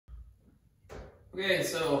Okay,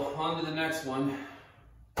 so on to the next one.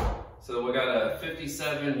 So we got a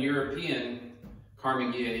 57 European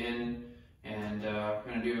Karman Ghia in, and we're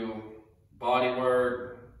gonna do body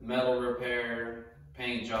work, metal repair,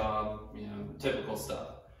 paint job, you know, typical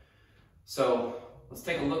stuff. So let's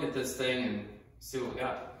take a look at this thing and see what we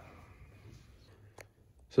got.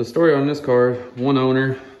 So the story on this car, one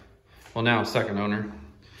owner, well now second owner,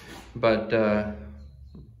 but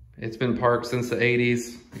it's been parked since the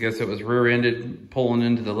 80s. I guess it was rear-ended pulling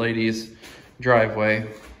into the lady's driveway.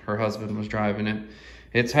 Her husband was driving it.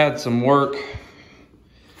 It's had some work.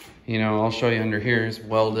 You know, I'll show you under here, it's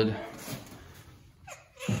welded.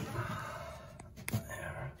 See,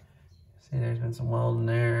 there's been some welding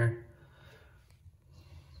there.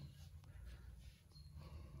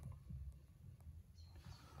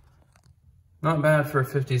 Not bad for a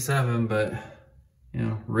 57, but you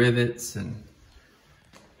know, rivets and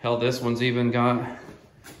hell, this one's even got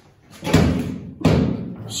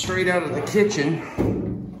straight out of the kitchen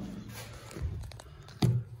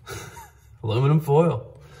aluminum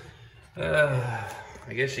foil. I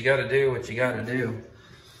guess you got to do what you got to do.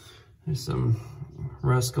 There's some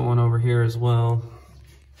rust going over here as well.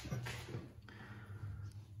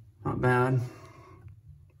 Not bad.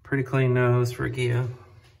 Pretty clean nose for a Ghia.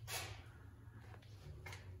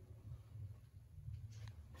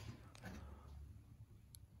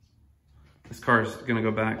 This car is going to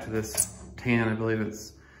go back to this tan. I believe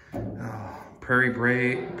it's God,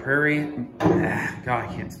 I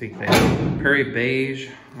can't speak that. Prairie beige,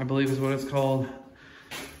 I believe is what it's called.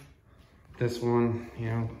 This one, you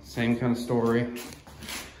know, same kind of story.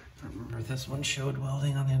 I remember this one showed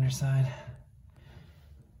welding on the underside.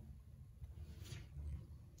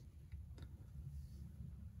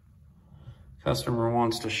 Customer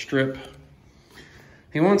wants to strip.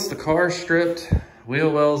 He wants the car stripped,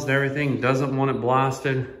 wheel wells and everything, doesn't want it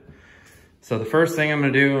blasted. So the first thing I'm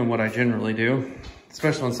gonna do, and what I generally do,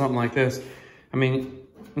 especially on something like this, I mean,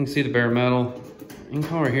 you can see the bare metal. You can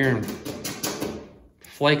come over here and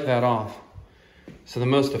flake that off. So the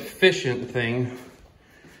most efficient thing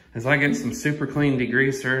is I get some super clean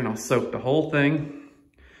degreaser and I'll soak the whole thing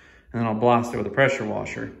and then I'll blast it with a pressure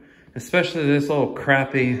washer. Especially this little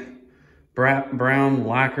crappy brown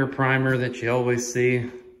lacquer primer that you always see.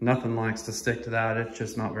 Nothing likes to stick to that. It's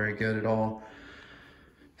just not very good at all.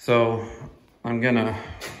 So I'm gonna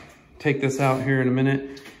take this out here in a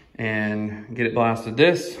minute and get it blasted.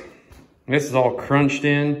 This is all crunched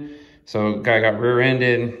in. So guy got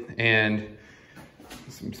rear-ended, and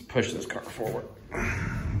let's push this car forward.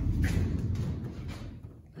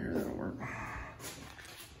 There, that'll work. You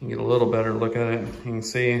can get a little better look at it. You can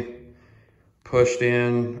see pushed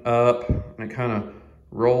in, up, and it kind of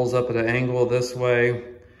rolls up at an angle this way.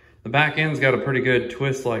 The back end's got a pretty good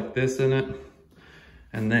twist like this in it.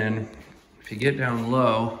 And then if you get down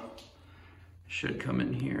low, it should come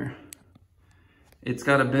in here. It's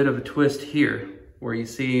got a bit of a twist here where you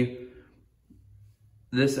see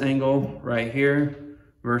this angle right here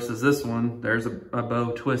versus this one. There's a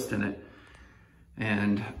bow twist in it.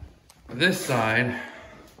 And this side,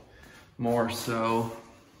 more so,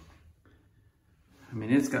 I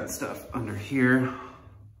mean, it's got stuff under here.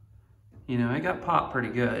 You know, it got popped pretty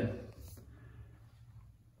good.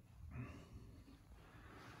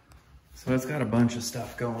 So it's got a bunch of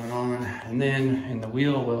stuff going on. And then in the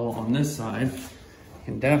wheel well on this side, you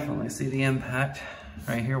can definitely see the impact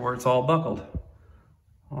right here where it's all buckled.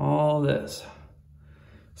 All this.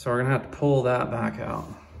 So we're gonna have to pull that back out.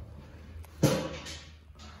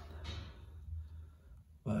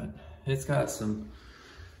 But it's got some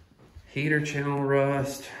heater channel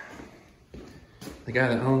rust. The guy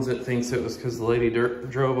that owns it thinks it was because the lady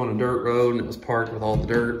drove on a dirt road and it was parked with all the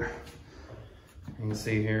dirt. You can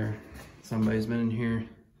see here, somebody's been in here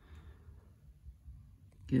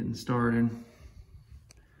getting started.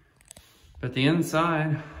 But the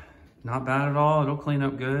inside, not bad at all. It'll clean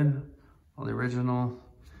up good. All the original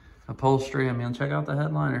upholstery. I mean, check out the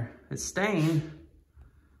headliner. It's stained,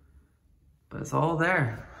 but it's all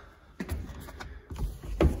there.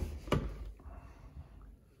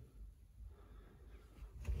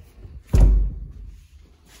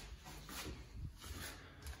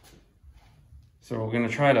 So we're gonna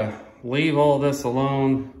try to leave all this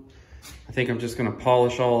alone. I think I'm just gonna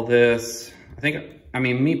polish all this. I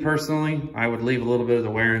mean, me personally, I would leave a little bit of the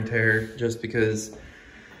wear and tear just because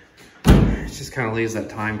it just kind of leaves that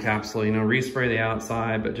time capsule, you know, respray the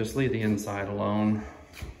outside, but just leave the inside alone.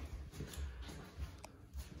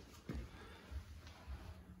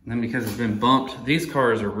 And then because it's been bumped, these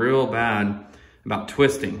cars are real bad about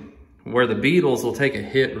twisting, where the Beetles will take a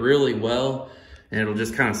hit really well and it'll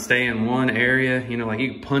just kind of stay in one area. You know, like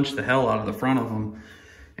you can punch the hell out of the front of them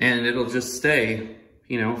and it'll just stay,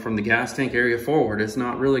 you know, from the gas tank area forward. It's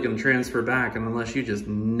not really going to transfer back unless you just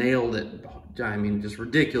nailed it. I mean, just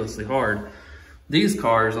ridiculously hard. These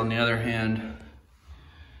cars, on the other hand,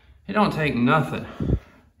 it don't take nothing.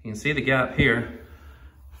 You can see the gap here.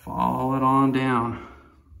 Follow it on down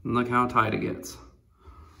and look how tight it gets.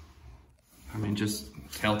 I mean, just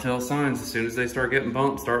telltale signs. As soon as they start getting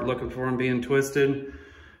bumped, start looking for them being twisted.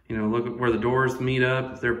 You know, look at where the doors meet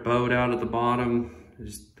up. If they're bowed out at the bottom,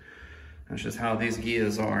 that's just how these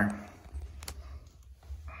Ghias are.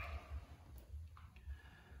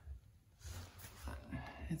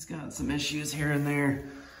 It's got some issues here and there.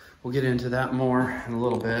 We'll get into that more in a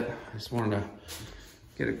little bit. I just wanted to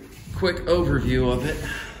get a quick overview of it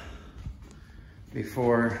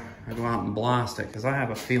before I go out and blast it, because I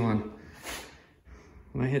have a feeling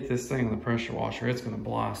when I hit this thing with the pressure washer, it's going to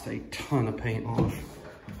blast a ton of paint off.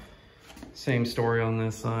 Same story on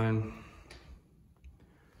this side.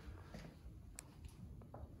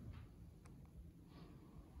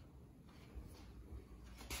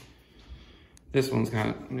 This one's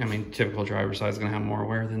got, I mean, typical driver's side is going to have more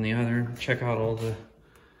wear than the other. Check out all the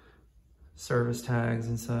service tags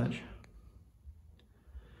and such.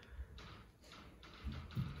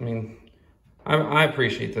 I mean, I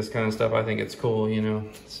appreciate this kind of stuff. I think it's cool, you know,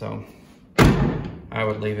 so I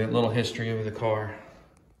would leave it. Little history of the car.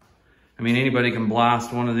 I mean, anybody can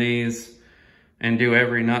blast one of these and do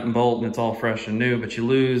every nut and bolt and it's all fresh and new, but you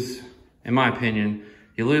lose, in my opinion,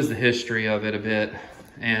 you lose the history of it a bit,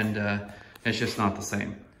 and it's just not the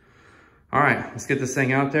same. All right, let's get this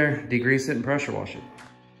thing out there, degrease it and pressure wash it.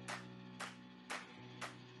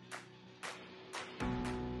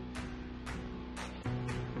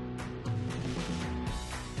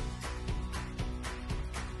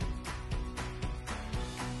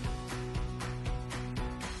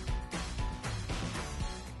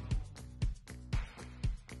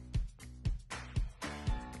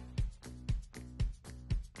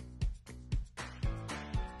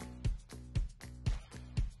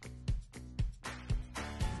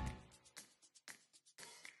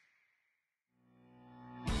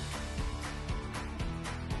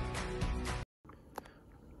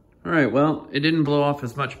 All right, well, it didn't blow off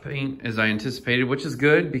as much paint as I anticipated, which is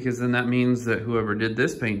good because then that means that whoever did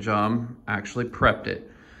this paint job actually prepped it.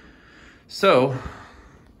 So,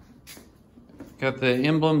 got the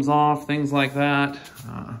emblems off, things like that.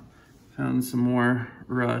 Found some more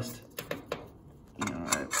rust. All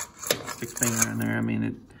right, stick finger in there. I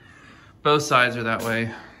mean, both sides are that way.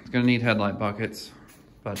 It's gonna need headlight buckets,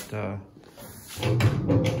 but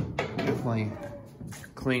definitely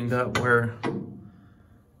cleaned up where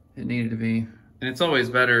it needed to be. And it's always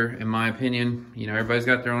better, in my opinion, you know, everybody's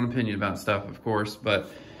got their own opinion about stuff, of course,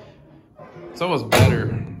 but it's always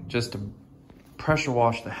better just to pressure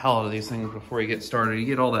wash the hell out of these things before you get started. You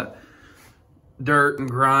get all that dirt and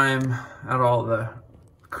grime out of all the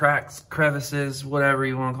cracks, crevices, whatever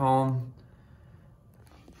you want to call them.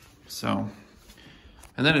 So,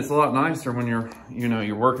 and then it's a lot nicer when you're, you know,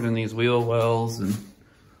 you're working in these wheel wells and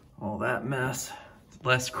all that mess.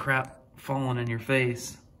 Less crap falling in your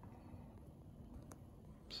face.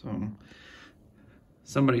 So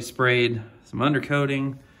somebody sprayed some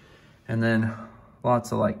undercoating and then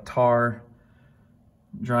lots of like tar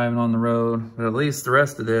driving on the road, but at least the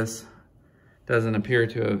rest of this doesn't appear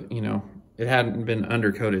to have, you know, it hadn't been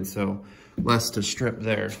undercoated, so less to strip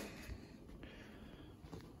there.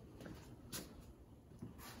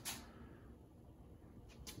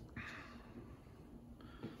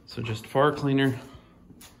 So just far cleaner.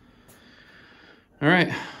 All right,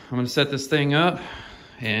 I'm gonna set this thing up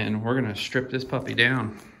and we're gonna strip this puppy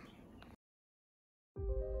down.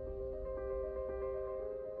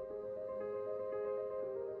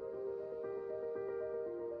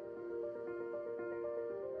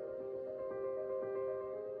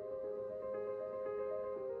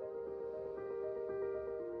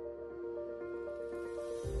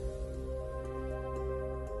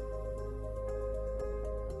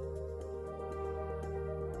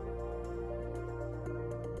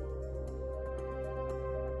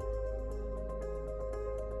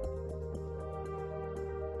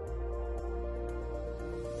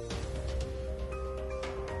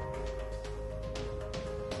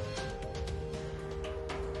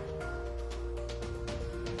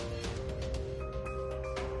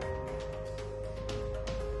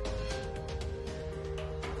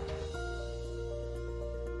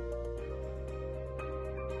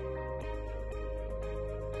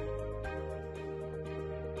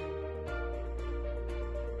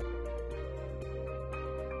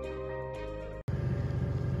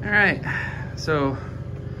 All right, So,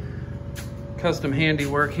 custom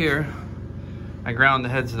handiwork here. I ground the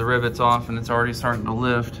heads of the rivets off and it's already starting to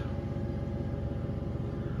lift.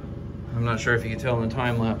 I'm not sure if you can tell in the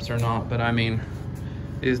time lapse or not, but I mean,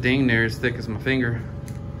 it's dang near as thick as my finger.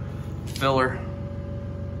 Filler.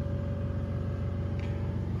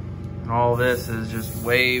 And all this is just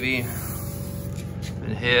wavy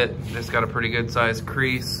and hit. It's got a pretty good sized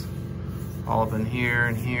crease all up in here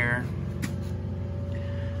and here.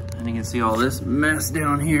 And you can see all this mess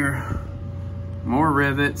down here. More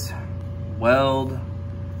rivets, weld,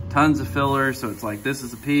 tons of fillers. So it's like this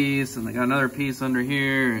is a piece and they got another piece under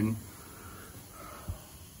here and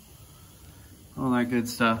all that good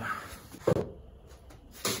stuff.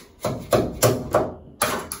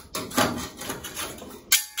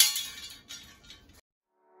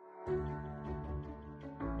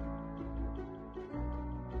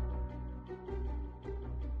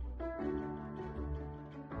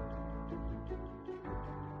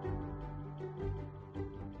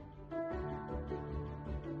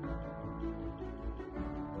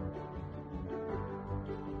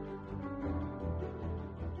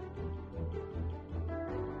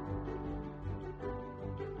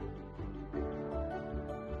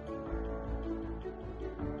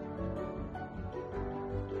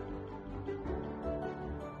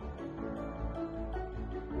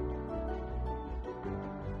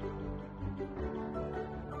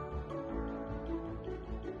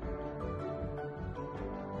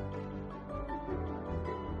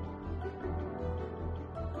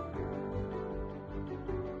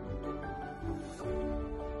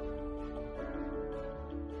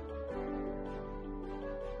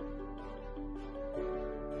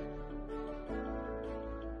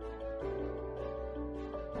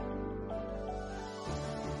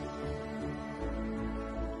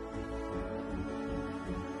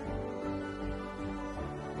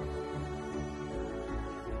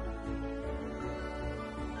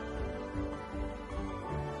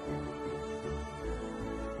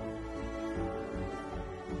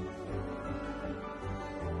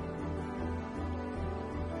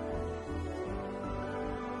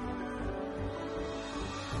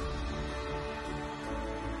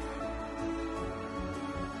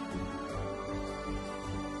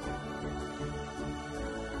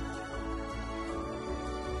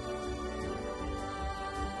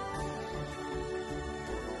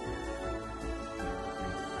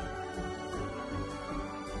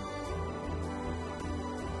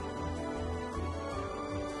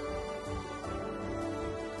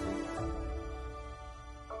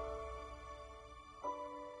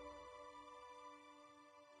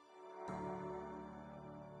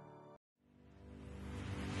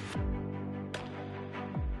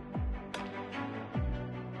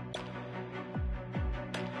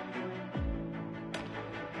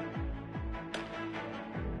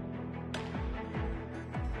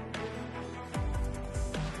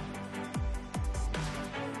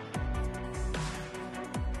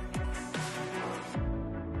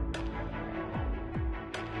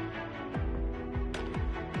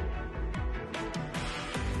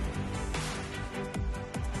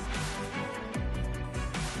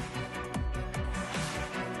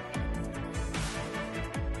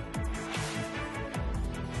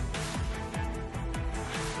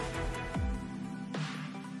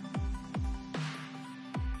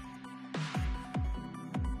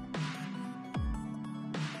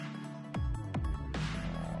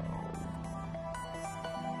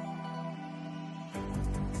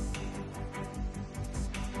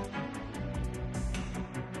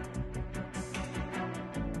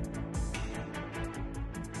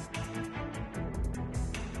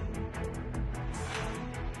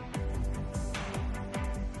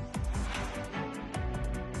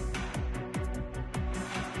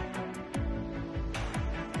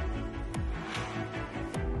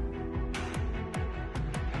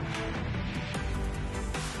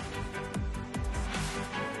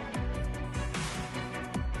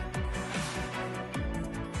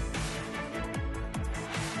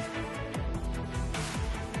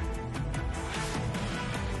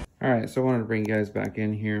 All right, so I wanted to bring you guys back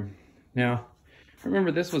in here. Now,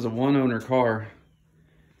 remember this was a one-owner car,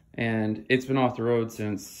 and it's been off the road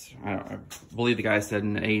since, I believe the guy said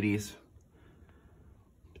in the 80s.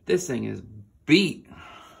 But this thing is beat.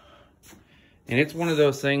 And it's one of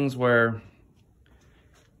those things where,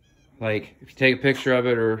 like, if you take a picture of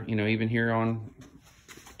it or, you know, even here on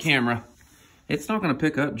camera, it's not going to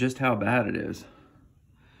pick up just how bad it is.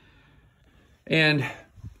 And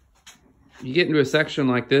you get into a section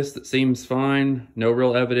like this that seems fine, no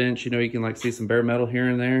real evidence, you know, you can like see some bare metal here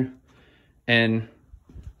and there, and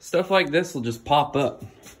stuff like this will just pop up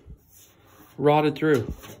rotted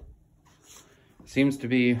through. Seems to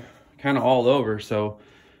be kind of all over, so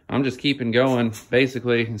I'm just keeping going.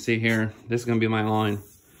 Basically, you can see here, this is gonna be my line.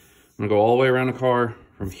 I'm gonna go all the way around the car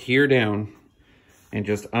from here down and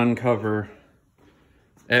just uncover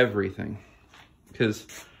everything. Because,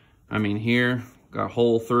 I mean, here, got a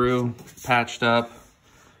hole through, patched up.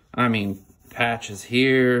 I mean, patches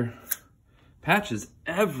here, patches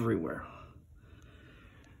everywhere.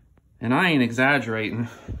 And I ain't exaggerating.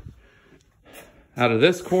 Out of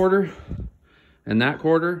this quarter and that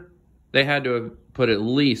quarter, they had to have put at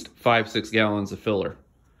least 5-6 gallons of filler.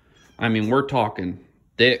 I mean, we're talking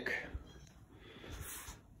thick.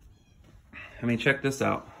 I mean, check this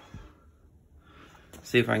out.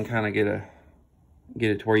 See if I can kind of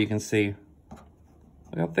get it to where you can see.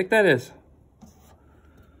 Look how thick that is.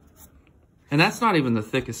 And that's not even the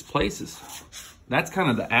thickest places. That's kind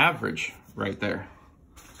of the average right there.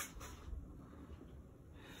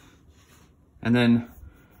 And then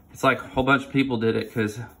it's like a whole bunch of people did it,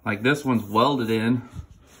 because like this one's welded in.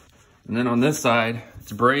 And then on this side,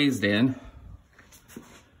 it's brazed in.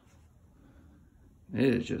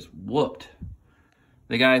 It is just whooped.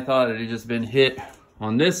 The guy thought it had just been hit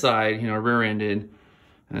on this side, you know, rear-ended.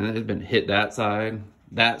 And it had been hit that side,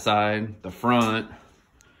 the front.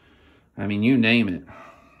 I mean, you name it.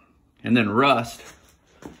 And then rust,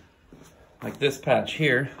 like this patch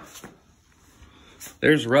here.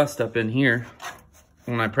 There's rust up in here.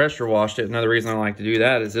 When I pressure washed it, another reason I like to do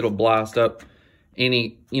that is it'll blast up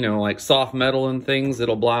any, you know, like soft metal and things,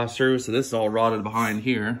 it'll blast through. So this is all rotted behind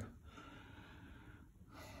here.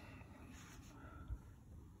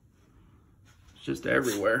 It's just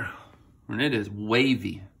everywhere. And it is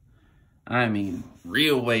wavy. I mean,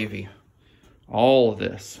 real wavy. All of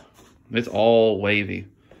this. It's all wavy.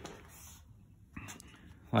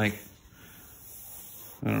 Like,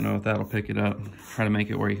 I don't know if that'll pick it up. Try to make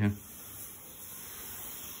it where you can.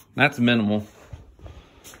 That's minimal.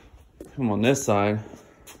 Come on this side.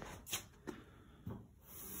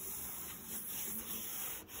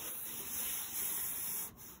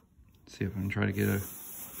 Let's see if I can try to get a...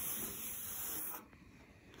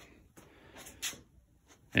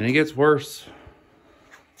 And it gets worse.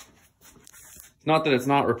 Not that it's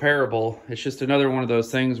not repairable. It's just another one of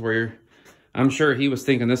those things where I'm sure he was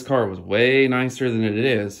thinking this car was way nicer than it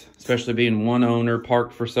is, especially being one owner,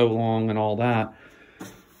 parked for so long and all that.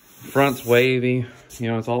 Front's wavy. You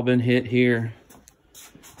know, it's all been hit here.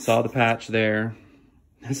 Saw the patch there.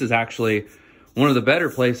 This is actually one of the better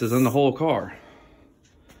places in the whole car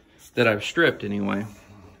that I've stripped anyway.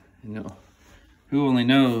 You know, who only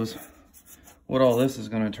knows what all this is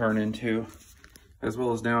going to turn into, as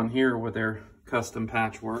well as down here with their custom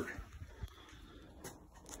patchwork.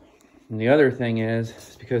 And the other thing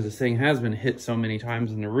is because this thing has been hit so many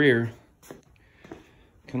times in the rear,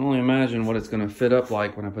 I can only imagine what it's going to fit up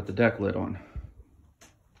like when I put the deck lid on.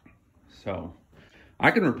 So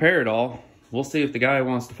I can repair it all. We'll see if the guy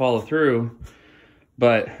wants to follow through,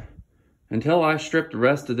 but until I strip the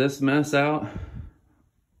rest of this mess out,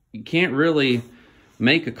 you can't really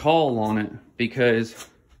make a call on it, because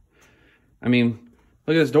I mean,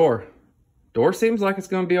 look at this door. Door seems like it's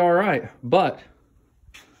going to be all right, but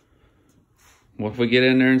what if we get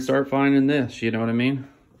in there and start finding this? You know what I mean?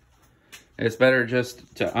 It's better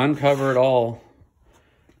just to uncover it all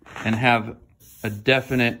and have a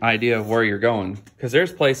definite idea of where you're going. Because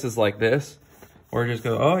there's places like this where you just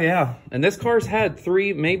go, oh yeah. And this car's had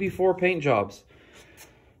 3, maybe 4 paint jobs.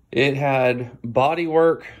 It had body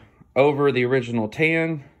work over the original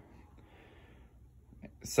tan.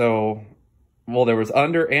 So, well, there was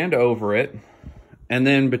under and over it. And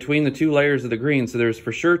then between the 2 layers of the green. So there's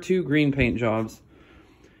for sure 2 green paint jobs.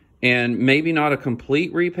 And maybe not a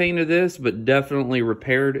complete repaint of this, but definitely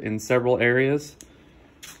repaired in several areas.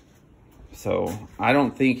 So I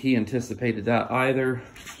don't think he anticipated that either.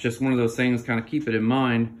 Just one of those things, kind of keep it in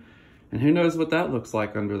mind. And who knows what that looks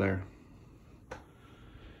like under there.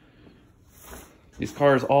 These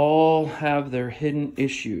cars all have their hidden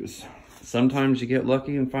issues. Sometimes you get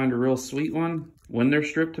lucky and find a real sweet one when they're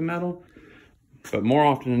stripped to metal. But more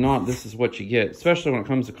often than not, this is what you get, especially when it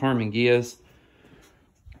comes to Karman Ghias.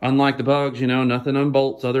 Unlike the Bugs, you know, nothing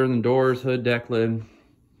unbolts other than doors, hood, deck lid.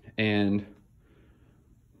 And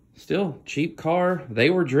still, cheap car. They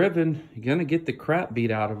were driven. You're going to get the crap beat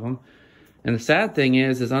out of them. And the sad thing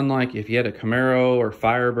is unlike if you had a Camaro or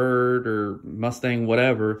Firebird or Mustang,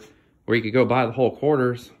 whatever, where you could go buy the whole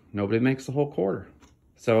quarters, nobody makes the whole quarter.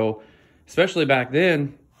 So, especially back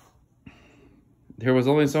then, there was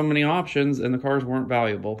only so many options and the cars weren't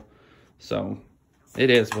valuable. So, it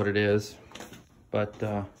is what it is. But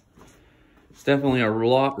it's definitely a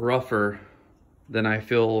lot rougher than I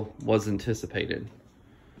feel was anticipated.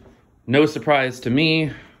 No surprise to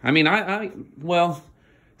me. I mean, well,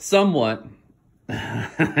 somewhat.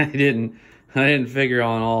 I didn't figure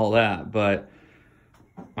on all that, but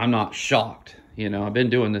I'm not shocked. You know, I've been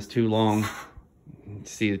doing this too long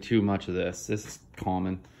to see too much of this. This is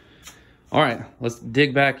common. All right, let's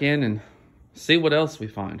dig back in and see what else we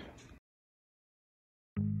find.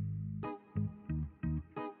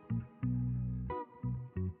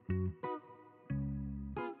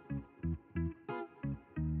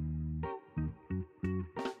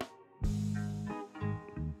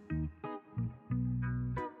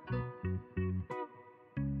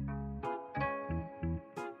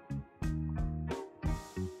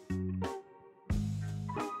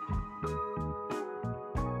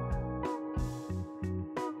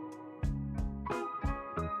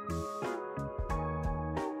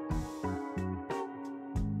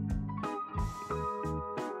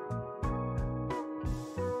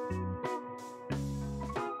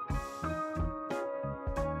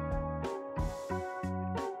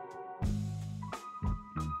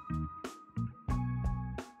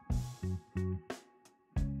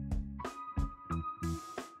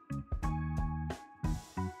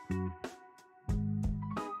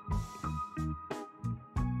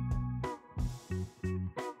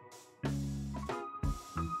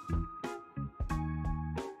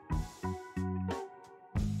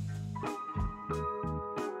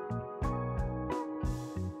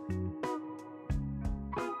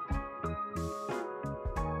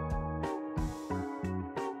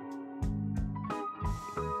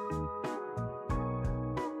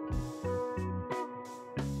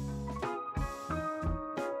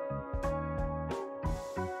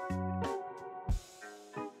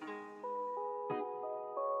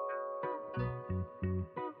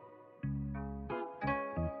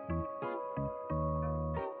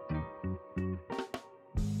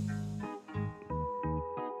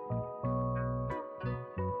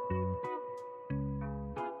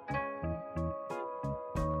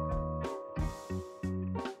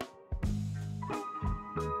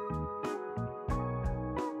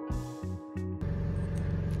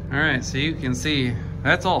 All right, so you can see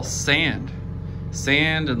that's all sand.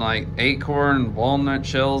 Sand and like acorn, walnut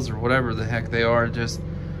shells, or whatever the heck they are, just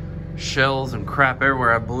shells and crap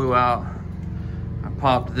everywhere. I blew out. I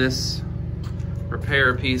popped this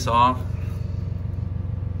repair piece off.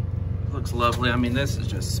 Looks lovely. I mean, this is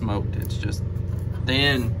just smoked. It's just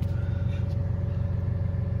thin.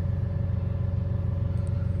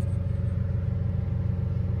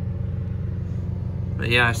 But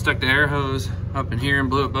yeah, I stuck the air hose up in here and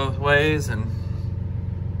blew it both ways and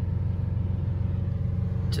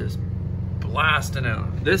just blasting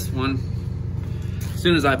out. This one, as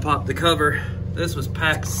soon as I popped the cover, this was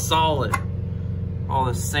packed solid. All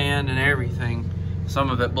the sand and everything. Some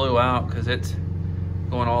of it blew out because it's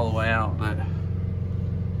going all the way out, but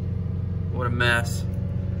what a mess.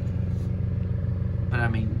 But I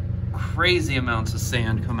mean, crazy amounts of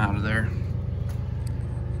sand come out of there.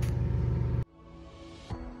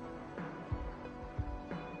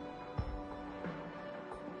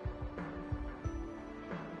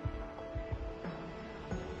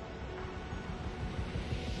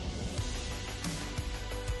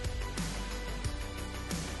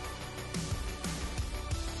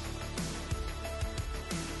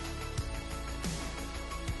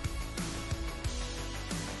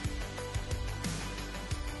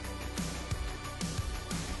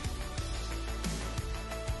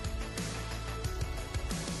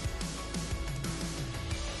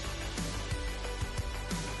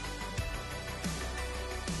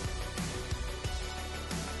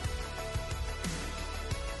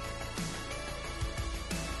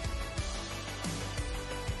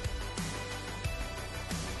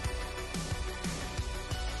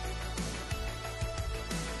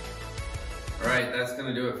 Alright, that's going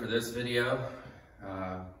to do it for this video.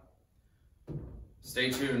 Stay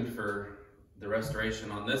tuned for the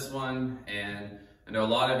restoration on this one, and I know a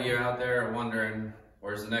lot of you out there are wondering,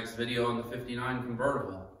 where's the next video on the 59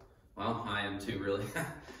 convertible? Well, I am too, really.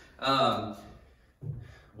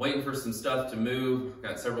 Waiting for some stuff to move.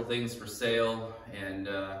 Got several things for sale, and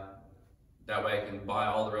that way I can buy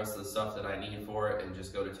all the rest of the stuff that I need for it and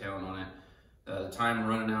just go to town on it. The time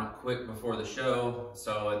running out quick before the show,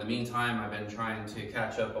 so in the meantime I've been trying to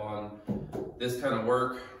catch up on this kind of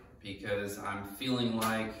work because I'm feeling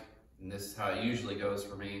like, and this is how it usually goes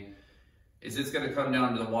for me, is it's going to come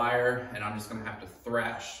down to the wire and I'm just going to have to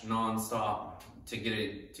thrash non-stop to get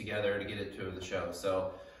it together, to get it to the show.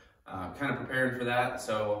 So kind of preparing for that.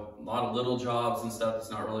 So a lot of little jobs and stuff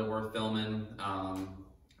that's not really worth filming.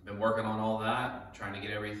 I've been working on all that, trying to get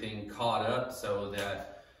everything caught up so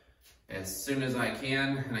that as soon as I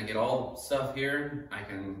can and I get all stuff here, I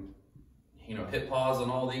can, you know, hit pause on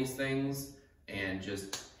all these things and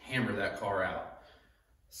just hammer that car out.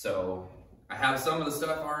 So I have some of the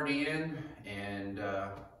stuff already in, and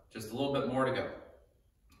just a little bit more to go.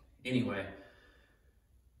 Anyway,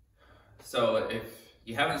 so if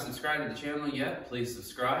you haven't subscribed to the channel yet, please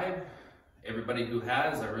subscribe. Everybody who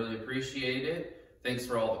has, I really appreciate it. Thanks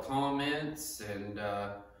for all the comments, and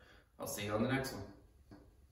I'll see you on the next one.